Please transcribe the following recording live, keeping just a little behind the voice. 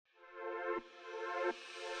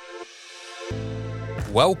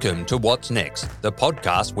Welcome to What's Next, the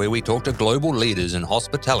podcast where we talk to global leaders in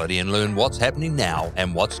hospitality and learn what's happening now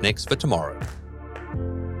and what's next for tomorrow.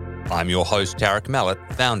 I'm your host, Tarik Mallet,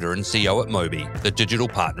 founder and CEO at Moby, the digital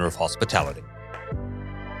partner of hospitality.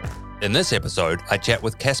 In this episode, I chat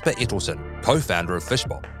with Casper Ettelson, co-founder of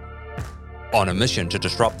FISHBOWL. On a mission to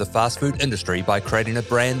disrupt the fast food industry by creating a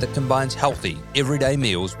brand that combines healthy, everyday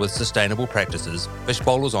meals with sustainable practices,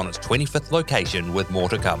 FISHBOWL is on its 25th location with more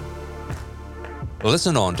to come.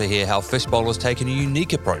 Listen on to hear how FISHBOWL has taken a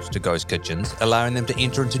unique approach to ghost kitchens, allowing them to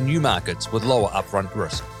enter into new markets with lower upfront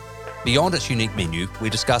risk. Beyond its unique menu, we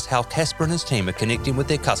discuss how Casper and his team are connecting with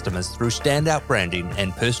their customers through standout branding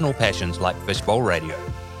and personal passions like FISHBOWL Radio.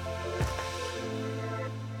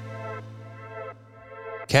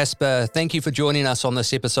 Casper, thank you for joining us on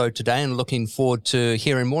this episode today and looking forward to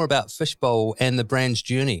hearing more about FISHBOWL and the brand's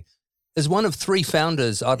journey. As one of three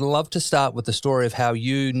founders, I'd love to start with the story of how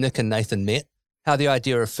you, Nick and Nathan met, how the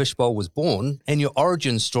idea of FISHBOWL was born, and your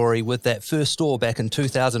origin story with that first store back in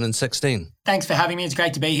 2016. Thanks for having me. It's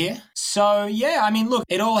great to be here. So, look,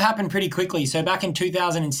 it all happened pretty quickly. So back in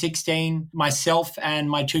 2016, myself and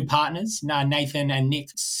my two partners, Nathan and Nick,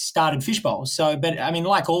 started FISHBOWL.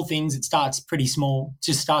 Like all things, it starts pretty small. It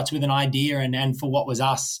just starts with an idea. And for what was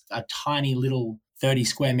us, a tiny little 30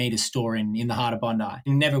 square metre store in the heart of Bondi.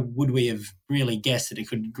 And never would we have really guessed that it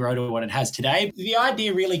could grow to what it has today. The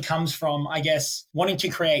idea really comes from, wanting to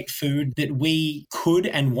create food that we could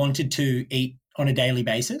and wanted to eat on a daily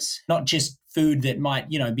basis, not just food that might,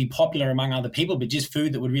 be popular among other people, but just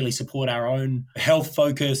food that would really support our own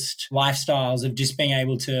health-focused lifestyles of just being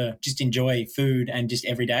able to just enjoy food and just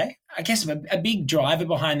every day. I guess a big driver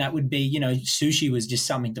behind that would be, sushi was just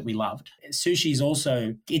something that we loved. Sushi is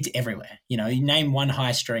also, it's everywhere. You name one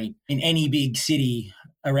high street in any big city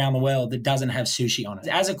around the world that doesn't have sushi on it.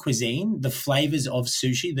 As a cuisine, the flavors of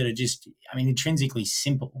sushi that are just, intrinsically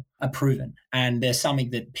simple are proven. And they're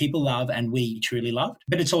something that people love and we truly loved.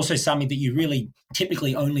 But it's also something that you really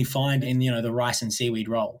typically only find in, the rice and seaweed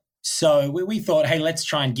roll. So we thought, hey, let's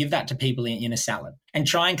try and give that to people in a salad and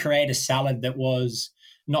try and create a salad that was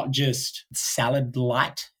not just salad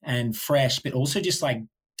light and fresh, but also just like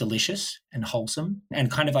delicious and wholesome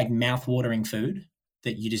and kind of like mouth-watering food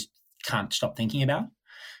that you just can't stop thinking about.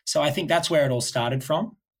 So I think that's where it all started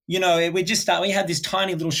from. We had this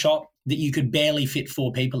tiny little shop that you could barely fit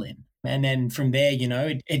 4 people in. And then from there,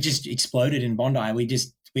 it just exploded in Bondi.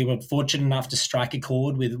 We were fortunate enough to strike a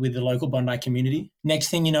chord with the local Bondi community. Next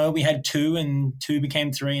thing you know, we had 2 and 2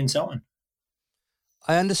 became 3 and so on.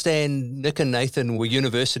 I understand Nick and Nathan were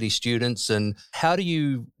university students, and how do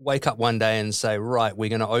you wake up one day and say, right, we're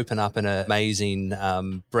going to open up an amazing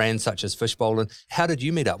brand such as FISHBOWL? And how did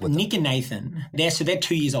you meet up with them? Nick and Nathan, they're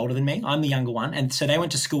 2 years older than me. I'm the younger one. And so they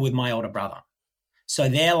went to school with my older brother. So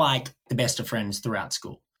they're like the best of friends throughout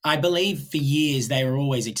school. I believe for years they were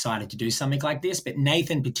always excited to do something like this, but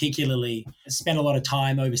Nathan particularly spent a lot of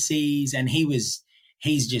time overseas and he's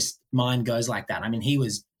just, mind goes like that. He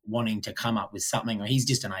was wanting to come up with something, or he's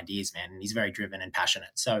just an ideas man and he's very driven and passionate.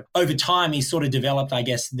 So over time, he sort of developed,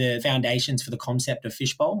 the foundations for the concept of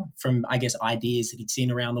FISHBOWL from, ideas that he'd seen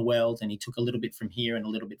around the world. And he took a little bit from here and a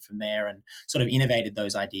little bit from there and sort of innovated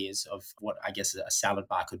those ideas of what a salad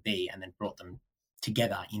bar could be and then brought them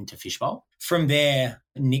together into FISHBOWL. From there,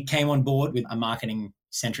 Nick came on board with a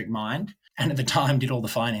marketing-centric mind and at the time did all the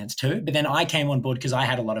finance too. But then I came on board because I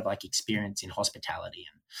had a lot of experience in hospitality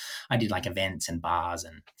and I did events and bars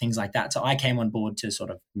and things like that. So I came on board to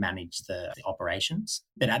sort of manage the operations.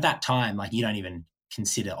 But at that time, you don't even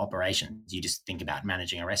consider operations. You just think about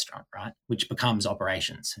managing a restaurant, right? Which becomes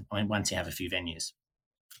operations once you have a few venues.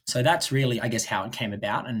 So that's really, how it came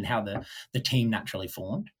about and how the team naturally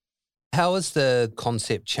formed. How has the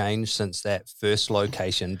concept changed since that first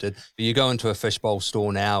location? Did you go into a FISHBOWL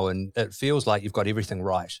store now and it feels like you've got everything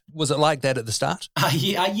right? Was it like that at the start?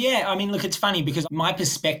 Yeah. Look, it's funny because my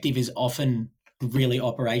perspective is often really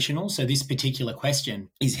operational. So this particular question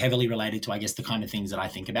is heavily related to, the kind of things that I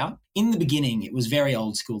think about. In the beginning, it was very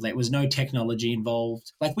old school. There was no technology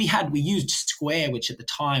involved. We used Square, which at the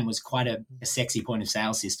time was quite a sexy point of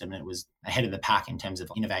sale system. And it was ahead of the pack in terms of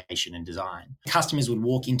innovation and design. Customers would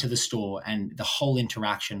walk into the store and the whole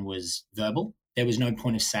interaction was verbal. There was no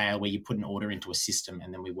point of sale where you put an order into a system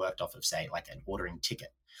and then we worked off of, say, an ordering ticket.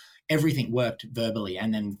 Everything worked verbally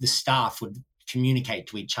and then the staff would communicate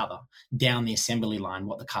to each other down the assembly line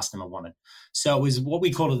what the customer wanted. So it was what we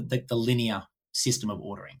call the linear system of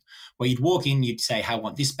ordering, where you'd walk in, you'd say, hey, I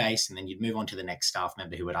want this base, and then you'd move on to the next staff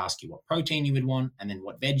member who would ask you what protein you would want and then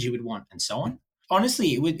what veg you would want and so on.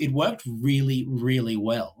 Honestly, it worked really, really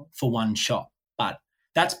well for one shop. But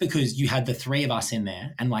That's because you had the three of us in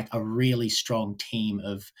there and like a really strong team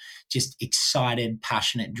of just excited,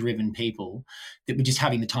 passionate, driven people that were just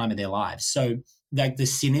having the time of their lives. So like the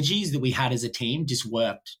synergies that we had as a team just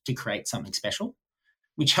worked to create something special,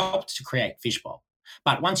 which helped to create Fishbowl.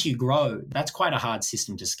 But once you grow, that's quite a hard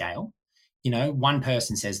system to scale. One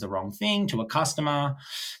person says the wrong thing to a customer.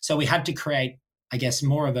 So we had to create, I guess,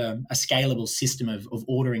 more of a scalable system of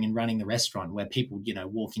ordering and running the restaurant where people,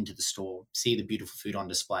 walk into the store, see the beautiful food on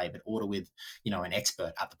display, but order with, an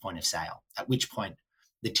expert at the point of sale, at which point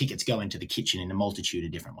the tickets go into the kitchen in a multitude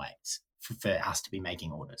of different ways for us to be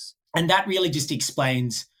making orders. And that really just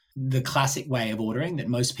explains the classic way of ordering that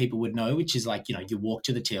most people would know, which is like, you walk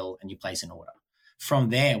to the till and you place an order. From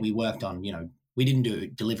there, we worked on, we didn't do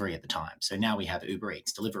delivery at the time. So now we have Uber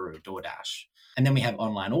Eats, Deliveroo, DoorDash, and then we have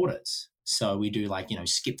online orders. So we do like,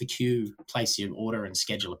 skip the queue, place your order and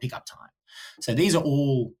schedule a pickup time. So these are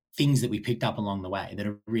all things that we picked up along the way that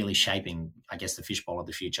are really shaping, I guess, the Fishbowl of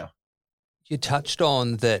the future. You touched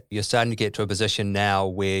on that you're starting to get to a position now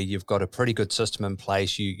where you've got a pretty good system in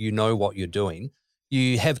place. You know what you're doing.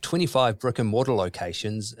 You have 25 brick and mortar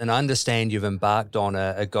locations, and I understand you've embarked on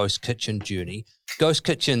a ghost kitchen journey. Ghost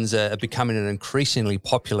kitchens are becoming an increasingly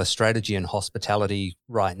popular strategy in hospitality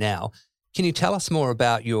right now. Can you tell us more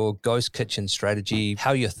about your ghost kitchen strategy,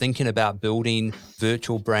 how you're thinking about building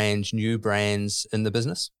virtual brands, new brands in the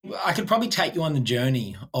business? I could probably take you on the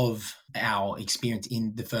journey of our experience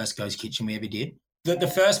in the first ghost kitchen we ever did. The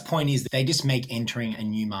first point is that they just make entering a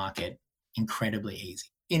new market incredibly easy.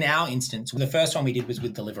 In our instance, the first one we did was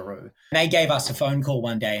with Deliveroo. They gave us a phone call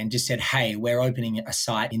one day and just said, hey, we're opening a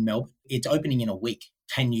site in Melbourne. It's opening in a week.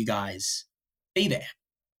 Can you guys be there?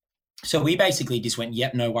 So we basically just went,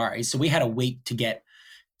 yep, no worries. So we had a week to get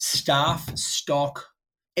staff, stock,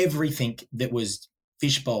 everything that was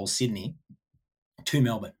Fishbowl Sydney to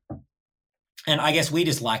Melbourne. And I guess we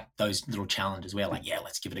just liked those little challenges. We're like, yeah,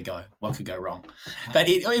 let's give it a go. What could go wrong? But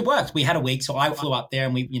it worked. We had a week. So I flew up there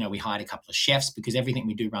and we hired a couple of chefs because everything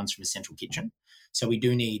we do runs from a central kitchen. So we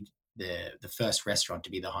do need the first restaurant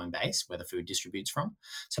to be the home base where the food distributes from.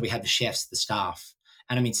 So we had the chefs, the staff.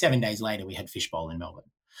 And 7 days later, we had Fishbowl in Melbourne.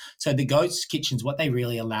 So the ghost kitchens, what they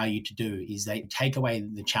really allow you to do is they take away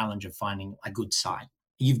the challenge of finding a good site.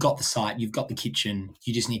 You've got the site, you've got the kitchen,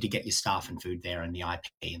 you just need to get your staff and food there and the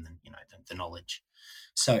IP and the knowledge.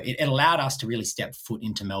 So it allowed us to really step foot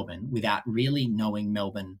into Melbourne without really knowing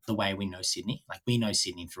Melbourne the way we know Sydney. Like we know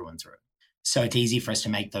Sydney through and through. So it's easy for us to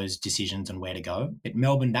make those decisions on where to go. But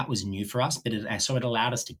Melbourne, that was new for us. But it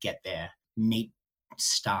allowed us to get there, meet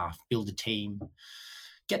staff, build a team,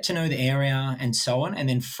 get to know the area and so on. And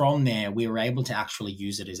then from there, we were able to actually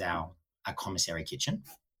use it as our commissary kitchen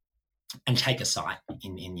and take a site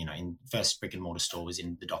in first brick and mortar store was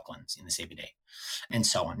in the Docklands in the CBD and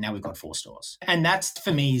so on. Now we've got 4 stores. And that's,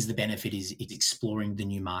 for me, is the benefit is exploring the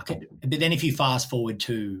new market. But then if you fast forward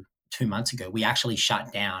to 2 months ago, we actually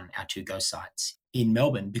shut down our 2 ghost sites in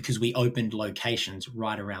Melbourne because we opened locations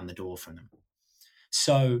right around the door from them.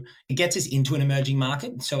 So it gets us into an emerging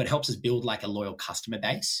market. So it helps us build like a loyal customer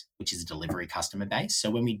base, which is a delivery customer base. So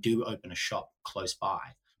when we do open a shop close by,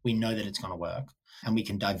 we know that it's going to work and we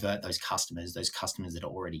can divert those customers that are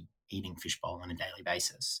already eating Fishbowl on a daily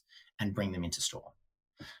basis and bring them into store.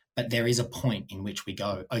 But there is a point in which we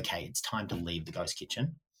go, okay, it's time to leave the ghost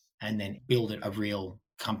kitchen and then build a real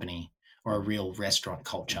company or a real restaurant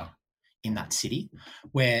culture in that city,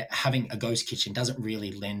 where having a ghost kitchen doesn't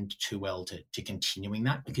really lend too well to continuing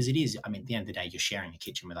that, because it is, at the end of the day, you're sharing a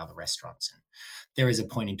kitchen with other restaurants. And there is a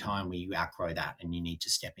point in time where you outgrow that and you need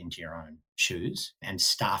to step into your own shoes, and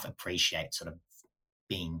staff appreciate sort of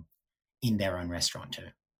being in their own restaurant too.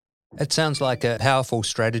 It sounds like a powerful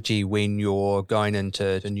strategy when you're going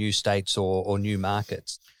into new states or new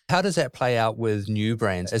markets. How does that play out with new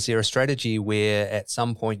brands? Is there a strategy where at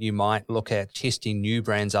some point you might look at testing new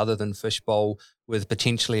brands other than Fishbowl, with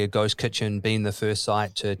potentially a ghost kitchen being the first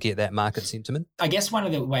site to get that market sentiment? I guess one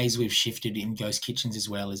of the ways we've shifted in ghost kitchens as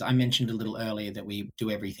well is, I mentioned a little earlier that we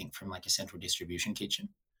do everything from like a central distribution kitchen.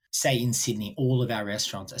 Say in Sydney, all of our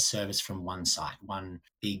restaurants are serviced from one site, one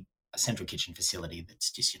big central kitchen facility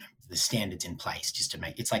that's just, the standards in place just to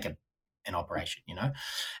make, it's like an operation,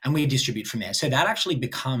 and we distribute from there. So that actually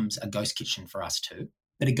becomes a ghost kitchen for us too,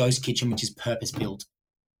 but a ghost kitchen which is purpose built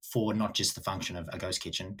for not just the function of a ghost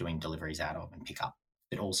kitchen doing deliveries out of and pick up,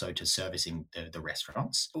 but also to servicing the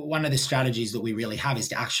restaurants. One of the strategies that we really have is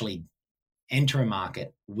to actually enter a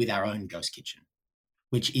market with our own ghost kitchen,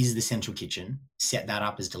 which is the central kitchen, set that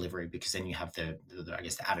up as delivery, because then you have the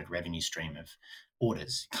added revenue stream of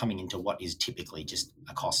orders coming into what is typically just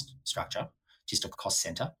a cost structure, just a cost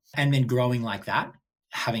center, and then growing like that.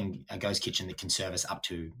 having a ghost kitchen that can service up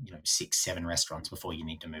to 6-7 restaurants before you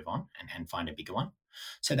need to move on and find a bigger one.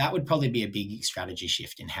 So that would probably be a big strategy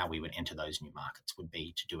shift in how we would enter those new markets, would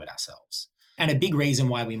be to do it ourselves. And a big reason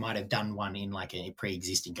why we might have done one in like a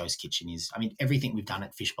pre-existing ghost kitchen is, everything we've done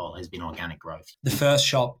at FISHBOWL has been organic growth. The first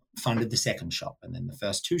shop funded the second shop, and then the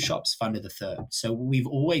first 2 shops funded the third. So we've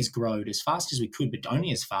always grown as fast as we could, but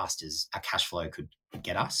only as fast as our cash flow could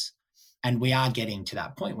get us. And we are getting to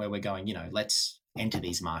that point where we're going, let's enter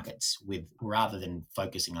these markets with, rather than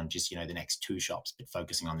focusing on just, the next 2 shops, but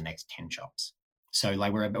focusing on the next 10 shops. So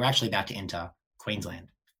like we're actually about to enter Queensland,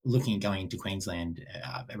 looking at going into Queensland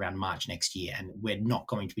around March next year. And we're not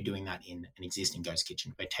going to be doing that in an existing ghost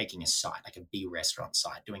kitchen. We're taking a site, like a B restaurant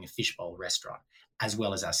site, doing a FISHBOWL restaurant, as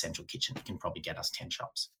well as our central kitchen. It can probably get us 10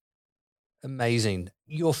 shops. Amazing.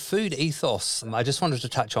 Your food ethos, I just wanted to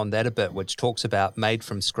touch on that a bit, which talks about made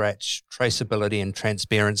from scratch, traceability and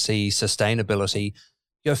transparency, sustainability.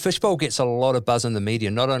 FISHBOWL gets a lot of buzz in the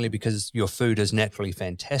media, not only because your food is naturally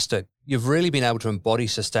fantastic, you've really been able to embody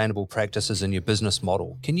sustainable practices in your business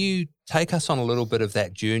model. Can you take us on a little bit of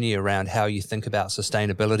that journey around how you think about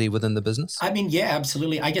sustainability within the business? Yeah,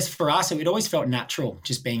 absolutely. I guess for us, it always felt natural,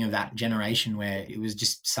 just being of that generation where it was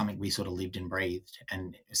just something we sort of lived and breathed,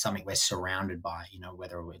 and something we're surrounded by,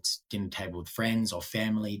 whether it's dinner table with friends or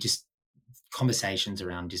family, just conversations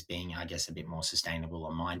around just being, I guess, a bit more sustainable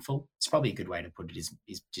or mindful. It's probably a good way to put it,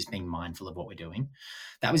 is just being mindful of what we're doing.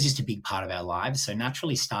 That was just a big part of our lives. So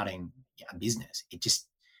naturally starting a business,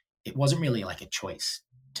 it wasn't really like a choice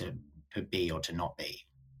to be or to not be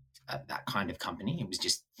that kind of company. It was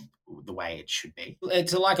just the way it should be.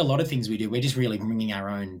 It's like a lot of things we do. We're just really bringing our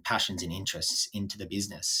own passions and interests into the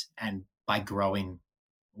business. And by growing,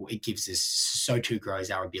 it gives us, so too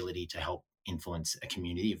grows our ability to help influence a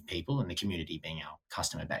community of people, and the community being our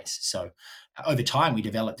customer base. So over time, we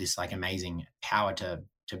developed this like amazing power to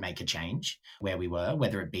make a change where we were,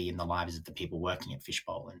 whether it be in the lives of the people working at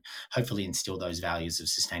FISHBOWL, and hopefully instill those values of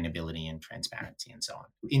sustainability and transparency and so on.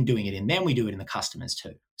 In doing it in them, we do it in the customers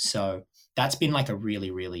too. So that's been like a really,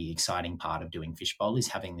 really exciting part of doing FISHBOWL, is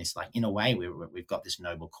having this, like, in a way, we've got this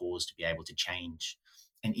noble cause to be able to change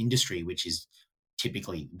an industry which is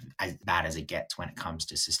typically as bad as it gets when it comes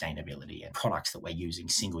to sustainability and products that we're using,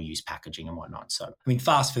 single-use packaging and whatnot. So,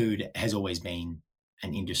 fast food has always been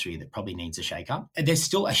an industry that probably needs a shake-up. There's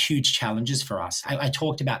still a huge challenges for us. I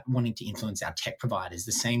talked about wanting to influence our tech providers.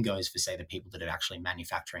 The same goes for, say, the people that are actually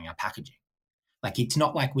manufacturing our packaging. Like, it's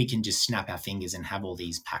not like we can just snap our fingers and have all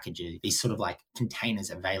these packages, these sort of like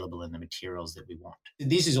containers available in the materials that we want.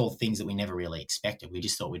 This is all things that we never really expected. We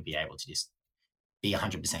just thought we'd be able to just be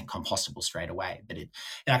 100% compostable straight away. But it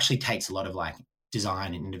actually takes a lot of like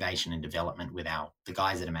design and innovation and development with the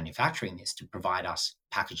guys that are manufacturing this to provide us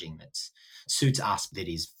packaging that suits us, that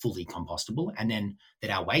is fully compostable, and then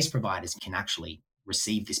that our waste providers can actually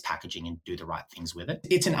receive this packaging and do the right things with it.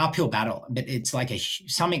 It's an uphill battle, but it's like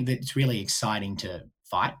something that's really exciting to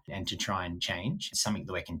fight and to try and change. It's something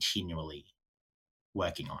that we're continually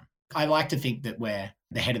working on. I like to think that we're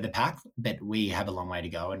the head of the pack, but we have a long way to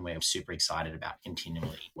go, and we're super excited about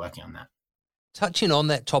continually working on that. Touching on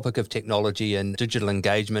that topic of technology and digital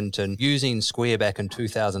engagement, and using Square back in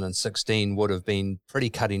 2016 would have been pretty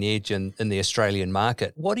cutting edge in the Australian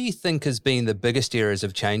market. What do you think has been the biggest areas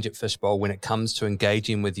of change at FISHBOWL when it comes to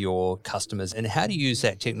engaging with your customers, and how do you use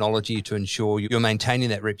that technology to ensure you're maintaining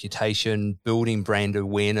that reputation, building brand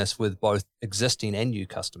awareness with both existing and new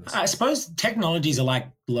customers? I suppose technologies are like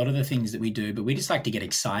a lot of the things that we do, but we just like to get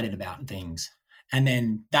excited about things. And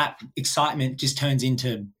then that excitement just turns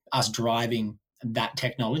into us driving that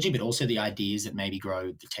technology, but also the ideas that maybe grow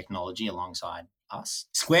the technology alongside us.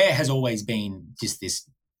 Square has always been just this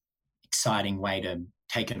exciting way to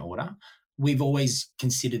take an order. We've always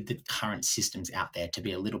considered the current systems out there to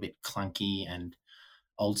be a little bit clunky and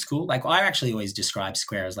old school. Like, I actually always describe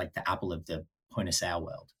Square as like the Apple of the point of sale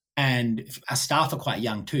world. And our staff are quite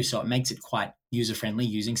young too, so it makes it quite user-friendly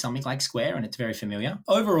using something like Square, and it's very familiar.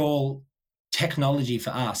 Overall, technology for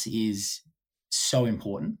us is so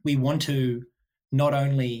important. We want to not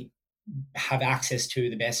only have access to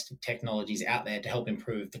the best technologies out there to help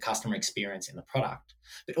improve the customer experience in the product,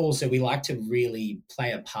 but also we like to really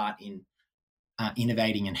play a part in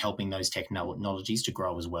innovating and helping those technologies to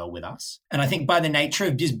grow as well with us. And I think by the nature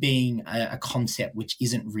of just being a concept which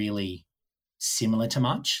isn't really similar to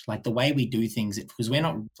much, like the way we do things, because we're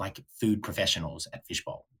not like food professionals at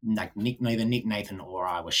FISHBOWL. Like neither Nick, Nathan or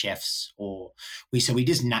I were chefs, so we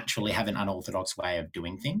just naturally have an unorthodox way of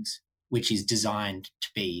doing things. which is designed to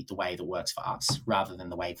be the way that works for us rather than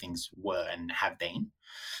the way things were and have been.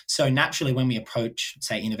 So naturally, when we approach,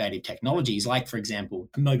 say, innovative technologies, like, for example,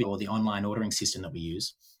 mobile or the online ordering system that we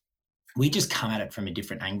use, we just come at it from a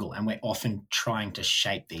different angle, and we're often trying to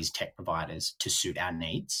shape these tech providers to suit our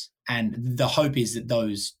needs. And the hope is that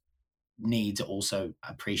those needs are also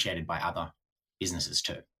appreciated by other businesses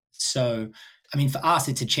too. So, I mean, for us,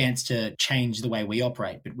 it's a chance to change the way we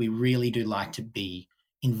operate, but we really do like to be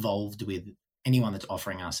involved with anyone that's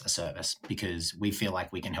offering us a service because we feel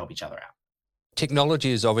like we can help each other out.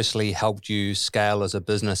 Technology has obviously helped you scale as a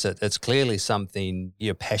business. It's clearly something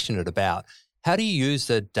you're passionate about. How do you use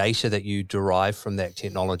the data that you derive from that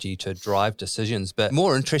technology to drive decisions? But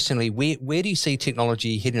more interestingly, where do you see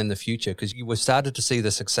technology heading in the future? Because you were started to see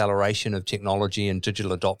this acceleration of technology and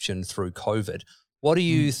digital adoption through COVID. What do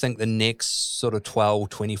you think the next sort of 12,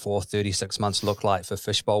 24, 36 months look like for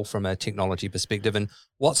Fishbowl from a technology perspective? And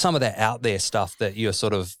what's some of that out there stuff that you're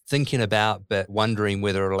sort of thinking about but wondering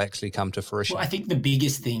whether it'll actually come to fruition? Well, I think the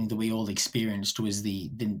biggest thing that we all experienced was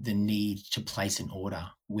the need to place an order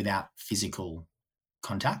without physical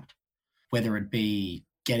contact, whether it be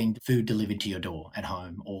getting food delivered to your door at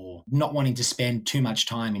home or not wanting to spend too much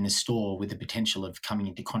time in a store with the potential of coming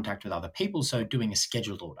into contact with other people. So doing a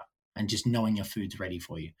scheduled order and just knowing your food's ready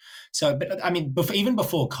for you. So, but I mean, even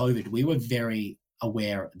before COVID, we were very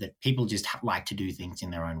aware that people just like to do things in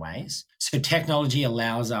their own ways. So technology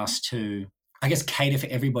allows us to, I guess, cater for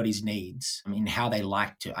everybody's needs. I mean, how they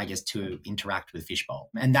like to, I guess, to interact with Fishbowl.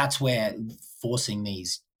 And that's where forcing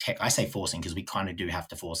these I say forcing because we kind of do have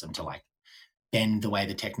to force them to like bend the way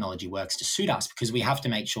the technology works to suit us, because we have to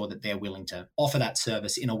make sure that they're willing to offer that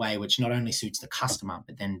service in a way which not only suits the customer,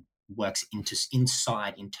 but then works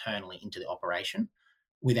inside internally into the operation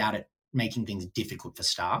without it making things difficult for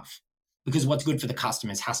staff. Because what's good for the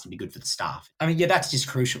customers has to be good for the staff. I mean, yeah, that's just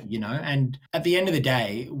crucial, and at the end of the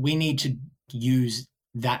day, we need to use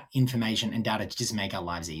that information and data to just make our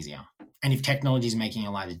lives easier. And if technology is making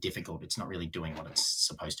our lives difficult, it's not really doing what it's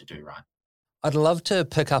supposed to do, right? I'd love to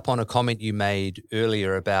pick up on a comment you made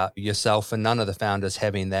earlier about yourself and none of the founders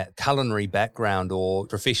having that culinary background or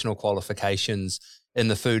professional qualifications in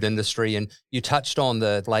the food industry. And you touched on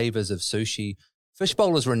the flavors of sushi.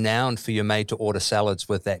 Fishbowl is renowned for your made-to-order salads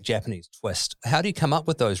with that Japanese twist. How do you come up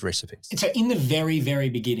with those recipes? So in the very, very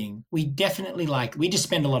beginning, we definitely we just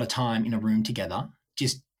spend a lot of time in a room together,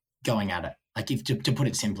 just going at it. Like to put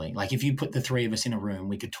it simply, like if you put the three of us in a room,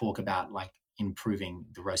 we could talk about like improving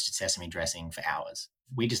the roasted sesame dressing for hours.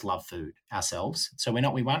 We just love food ourselves. So we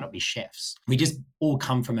might not be chefs. We just all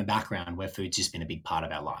come from a background where food's just been a big part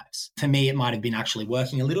of our lives. For me, it might have been actually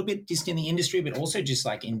working a little bit just in the industry, but also just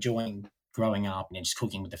like enjoying growing up and just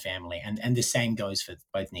cooking with the family. And the same goes for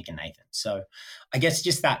both Nick and Nathan. So I guess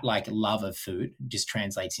just that like love of food just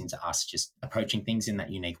translates into us just approaching things in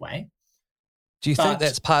that unique way. Do you think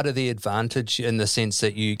that's part of the advantage in the sense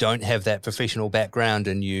that you don't have that professional background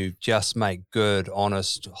and you just make good,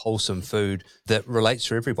 honest, wholesome food that relates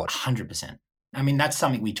to everybody? 100%. I mean, that's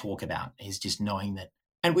something we talk about, is just knowing that.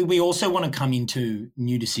 And we also want to come into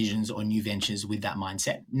new decisions or new ventures with that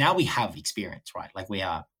mindset. Now we have experience, right? Like we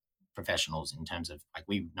are professionals in terms of like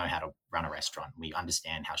we know how to run a restaurant. We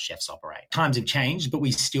understand how chefs operate. Times have changed, but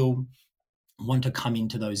we still want to come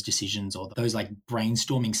into those decisions or those like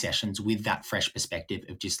brainstorming sessions with that fresh perspective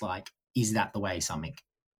of just like, is that the way something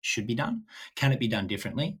should be done? Can it be done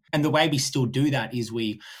differently? And the way we still do that is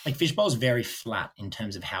Fishbowl is very flat in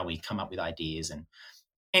terms of how we come up with ideas, and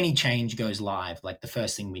any change goes live. Like the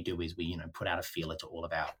first thing we do is we, put out a feeler to all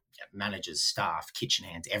of our managers, staff, kitchen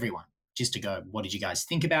hands, everyone, just to go, what did you guys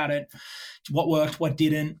think about it? What worked? What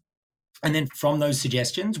didn't? And then from those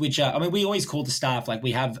suggestions, which we always call the staff, like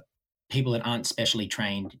we have people that aren't specially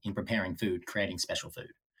trained in preparing food, creating special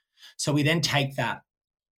food. So we then take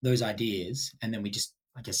those ideas and then we just,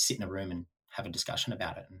 sit in a room and have a discussion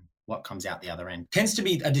about it, and what comes out the other end tends to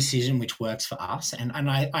be a decision which works for us. And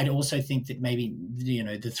I'd also think that maybe,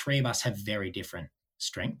 the three of us have very different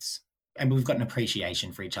strengths, and we've got an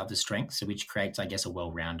appreciation for each other's strengths, so which creates, a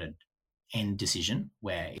well-rounded end decision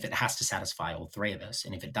where if it has to satisfy all three of us,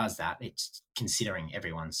 and if it does that, it's considering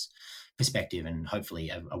everyone's perspective and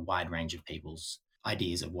hopefully a wide range of people's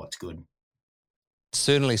ideas of what's good.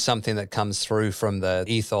 Certainly something that comes through from the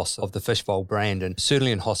ethos of the Fishbowl brand, and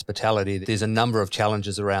certainly in hospitality, there's a number of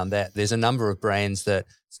challenges around that. There's a number of brands that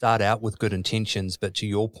start out with good intentions, but to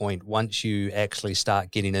your point, once you actually start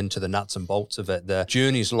getting into the nuts and bolts of it, the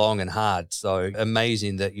journey's long and hard. So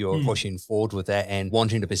amazing that you're pushing forward with that and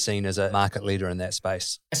wanting to be seen as a market leader in that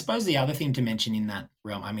space. I suppose the other thing to mention in that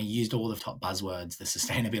realm, I mean, you used all the top buzzwords, the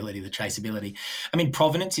sustainability, the traceability. I mean,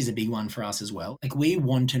 provenance is a big one for us as well. Like, we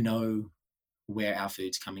want to know where our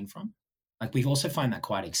food's coming from. Like, we also find that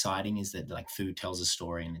quite exciting, is that like food tells a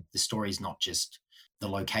story, and the story is not just the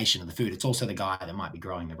location of the food, it's also the guy that might be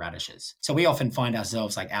growing the radishes. So we often find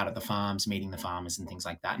ourselves like out at the farms, meeting the farmers and things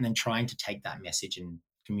like that, and then trying to take that message and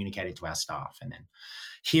communicate it to our staff, and then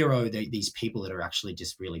hero these people that are actually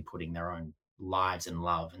just really putting their own lives and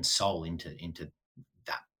love and soul into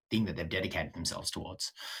that thing that they've dedicated themselves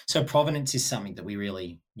towards. So provenance is something that we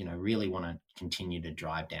really want to continue to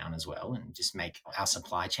drive down as well, and just make our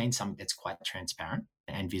supply chain something that's quite transparent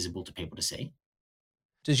and visible to people to see.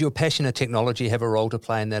 Does your passion of technology have a role to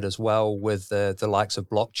play in that as well, with the likes of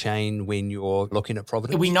blockchain when you're looking at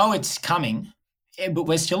provenance? We know it's coming, but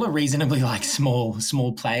we're still a reasonably like small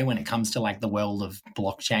player when it comes to like the world of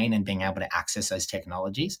blockchain and being able to access those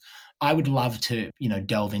technologies. I would love to,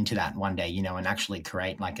 delve into that one day, and actually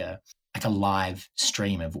create like a live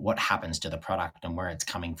stream of what happens to the product and where it's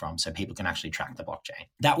coming from, so people can actually track the blockchain.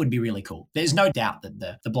 That would be really cool. There's no doubt that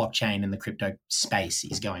the blockchain and the crypto space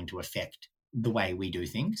is going to affect the way we do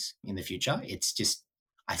things in the future. It's just,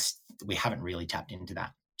 we haven't really tapped into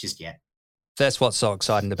that just yet. That's what's so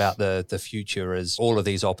exciting about the future, is all of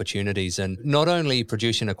these opportunities, and not only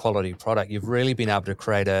producing a quality product, you've really been able to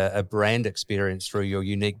create a brand experience through your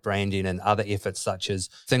unique branding and other efforts, such as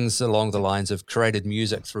things along the lines of created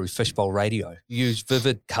music through FISHBOWL Radio. Use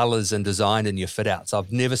vivid colours and design in your fit outs.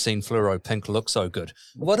 I've never seen fluoro pink look so good.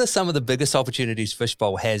 What are some of the biggest opportunities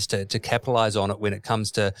FISHBOWL has to capitalise on it when it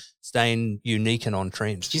comes to staying unique and on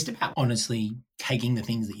trend? It's just about honestly taking the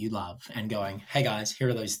things that you love and going, hey guys, here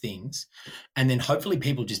are those things. And then hopefully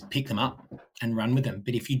people just pick them up and run with them.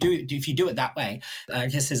 But if you do it that way, I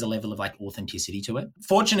guess there's a level of like authenticity to it.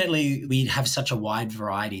 Fortunately, we have such a wide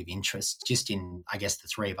variety of interests just in, I guess, the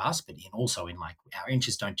three of us, but also in like our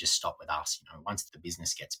interests don't just stop with us. Once the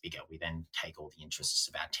business gets bigger, we then take all the interests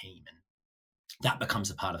of our team, and that becomes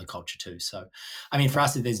a part of the culture too. So, I mean, for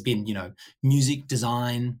us, there's been, music,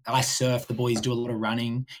 design, I surf, the boys do a lot of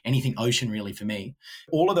running, anything ocean really for me.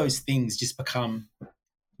 All of those things just become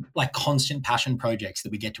like constant passion projects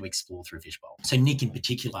that we get to explore through FISHBOWL. So Nick in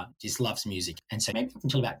particular just loves music. And so maybe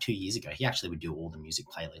until about 2 years ago, he actually would do all the music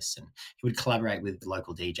playlists, and he would collaborate with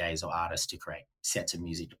local DJs or artists to create sets of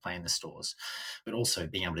music to play in the stores, but also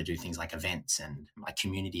being able to do things like events and like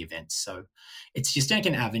community events. So it's just like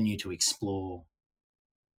an avenue to explore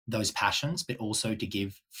those passions, but also to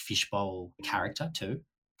give FISHBOWL character too.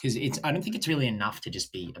 Because I don't think it's really enough to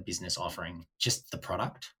just be a business offering just the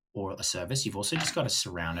product or a service. You've also just got to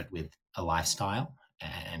surround it with a lifestyle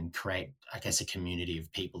and create, I guess, a community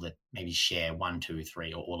of people that maybe share 1, 2,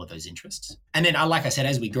 3, or all of those interests. And then, like I said,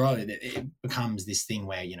 as we grow, it becomes this thing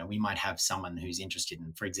where, we might have someone who's interested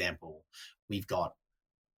in, for example, we've got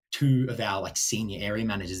 2 of our like senior area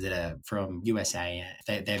managers that are from USA.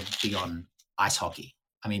 They're big on ice hockey.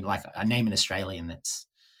 I mean, like, I name an Australian that's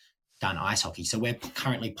done ice hockey. So we're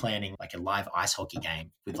currently planning like a live ice hockey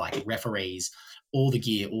game with like referees, all the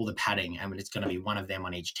gear, all the padding, and it's going to be one of them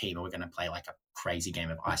on each team, and we're going to play like a crazy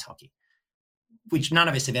game of ice hockey, which none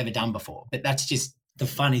of us have ever done before. But that's just, the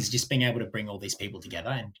fun is just being able to bring all these people together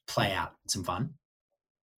and play out some fun.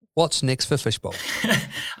 What's next for FISHBOWL?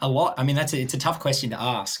 A lot. I mean, it's a tough question to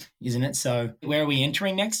ask, isn't it? So where are we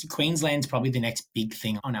entering next? Queensland's probably the next big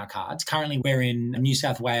thing on our cards. Currently, we're in New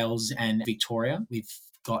South Wales and Victoria. We've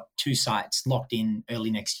got 2 sites locked in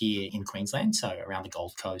early next year in Queensland, so around the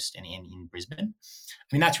Gold Coast and in Brisbane.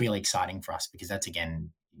 I mean, that's really exciting for us because that's,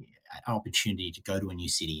 again, an opportunity to go to a new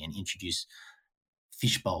city and introduce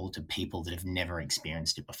FISHBOWL to people that have never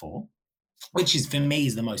experienced it before, which is, for me,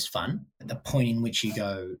 is the most fun. The point in which you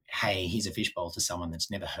go, hey, here's a FISHBOWL, to someone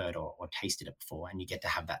that's never heard or tasted it before, and you get to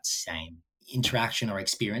have that same interaction or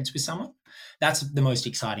experience with someone. That's the most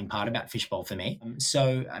exciting part about FISHBOWL for me.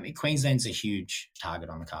 So, I mean, Queensland's a huge target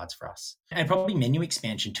on the cards for us. And probably menu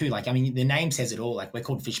expansion too. Like, I mean, the name says it all. Like, we're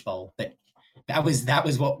called FISHBOWL, but that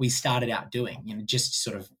was what we started out doing, just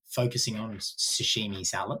sort of focusing on sashimi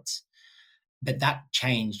salads. But that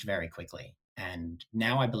changed very quickly. And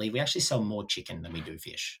now I believe we actually sell more chicken than we do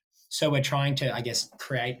fish. So we're trying to, I guess,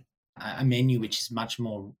 create a menu which is much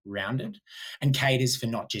more rounded and caters for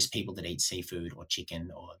not just people that eat seafood or chicken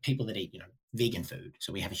or people that eat, vegan food.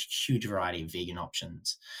 So we have a huge variety of vegan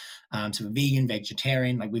options. So vegan,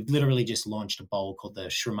 vegetarian, like we've literally just launched a bowl called the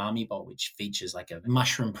Shrimami bowl, which features like a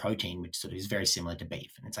mushroom protein, which sort of is very similar to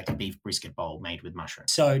beef. And it's like a beef brisket bowl made with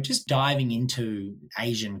mushrooms. So just diving into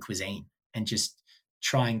Asian cuisine and just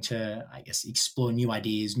trying to, I guess, explore new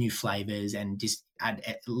ideas, new flavors, and just add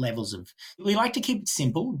levels of, we like to keep it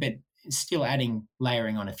simple, but still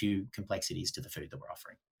layering on a few complexities to the food that we're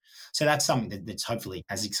offering. So that's something that's hopefully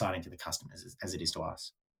as exciting to the customers as it is to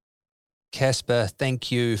us. Casper,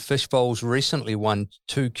 thank you. FISHBOWL's recently won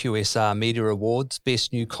 2 QSR Media Awards,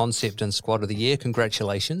 Best New Concept and Squad of the Year.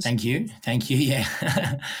 Congratulations. Thank you. Yeah.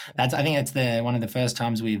 I think that's one of the first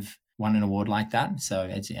times we've won an award like that. So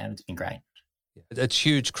it's been great. It's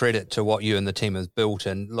huge credit to what you and the team have built.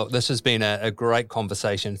 And look, this has been a great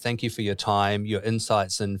conversation. Thank you for your time, your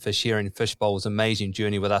insights, and for sharing FISHBOWL's amazing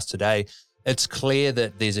journey with us today. It's clear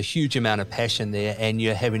that there's a huge amount of passion there and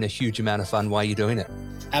you're having a huge amount of fun while you're doing it.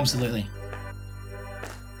 Absolutely.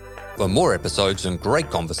 For more episodes and great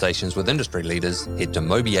conversations with industry leaders, head to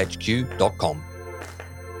mobyhq.com.